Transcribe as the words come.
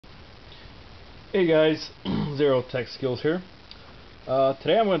Hey guys, Zero Tech Skills here.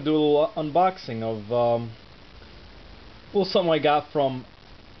 Today I'm going to do a little unboxing of something I got from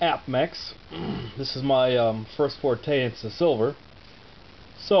Apmex. This is my first forte into silver,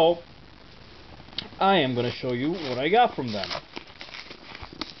 so I am going to show you what I got from them.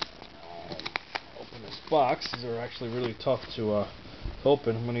 Open this box. These are actually really tough to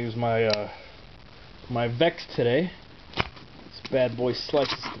open. I'm going to use my my Vex today. This bad boy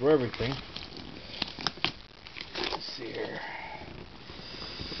slices through everything. Here.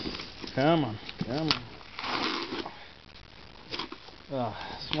 Come on.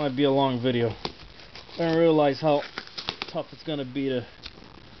 This might be a long video. I didn't realize how tough it's gonna be to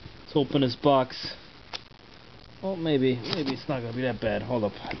open this box. Well, maybe it's not gonna be that bad. Hold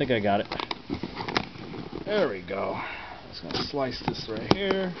up, I think I got it. There we go. Just gonna slice this right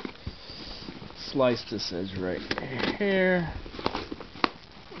here. Slice this edge right here.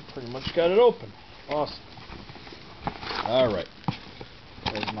 Pretty much got it open. Awesome. Alright,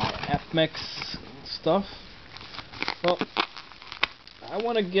 there's my Apmex stuff. Well, I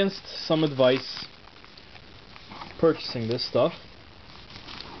went against some advice purchasing this stuff.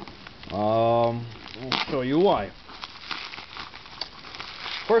 I'll show you why.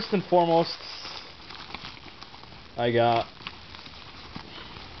 First and foremost, I got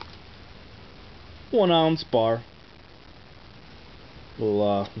 1 ounce bar,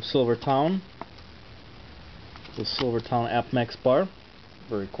 little Silvertown. The Silvertown Apmex bar.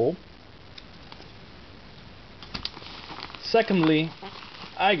 Very cool. Secondly,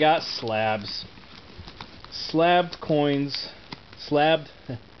 I got slabs. Slabbed coins. Slabbed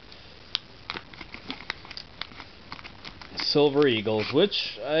silver eagles,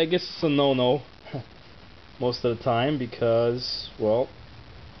 which I guess is a no-no most of the time because, well,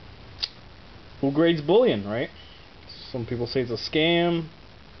 who grades bullion, right? Some people say it's a scam.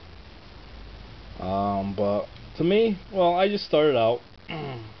 But to me, well, I just started out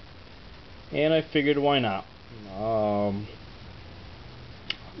and I figured why not.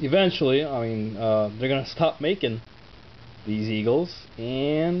 Eventually, I mean, they're gonna stop making these eagles,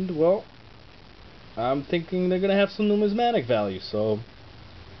 and well, I'm thinking they're gonna have some numismatic value, so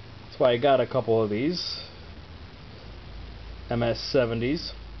that's why I got a couple of these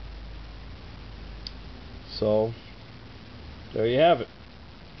MS-70s. So there you have it.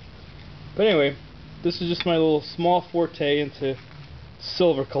 But anyway, this is just my little small forte into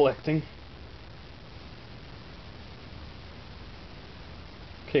silver collecting.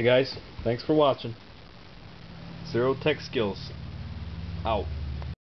 Okay guys, thanks for watching. Zero Tech Skills out.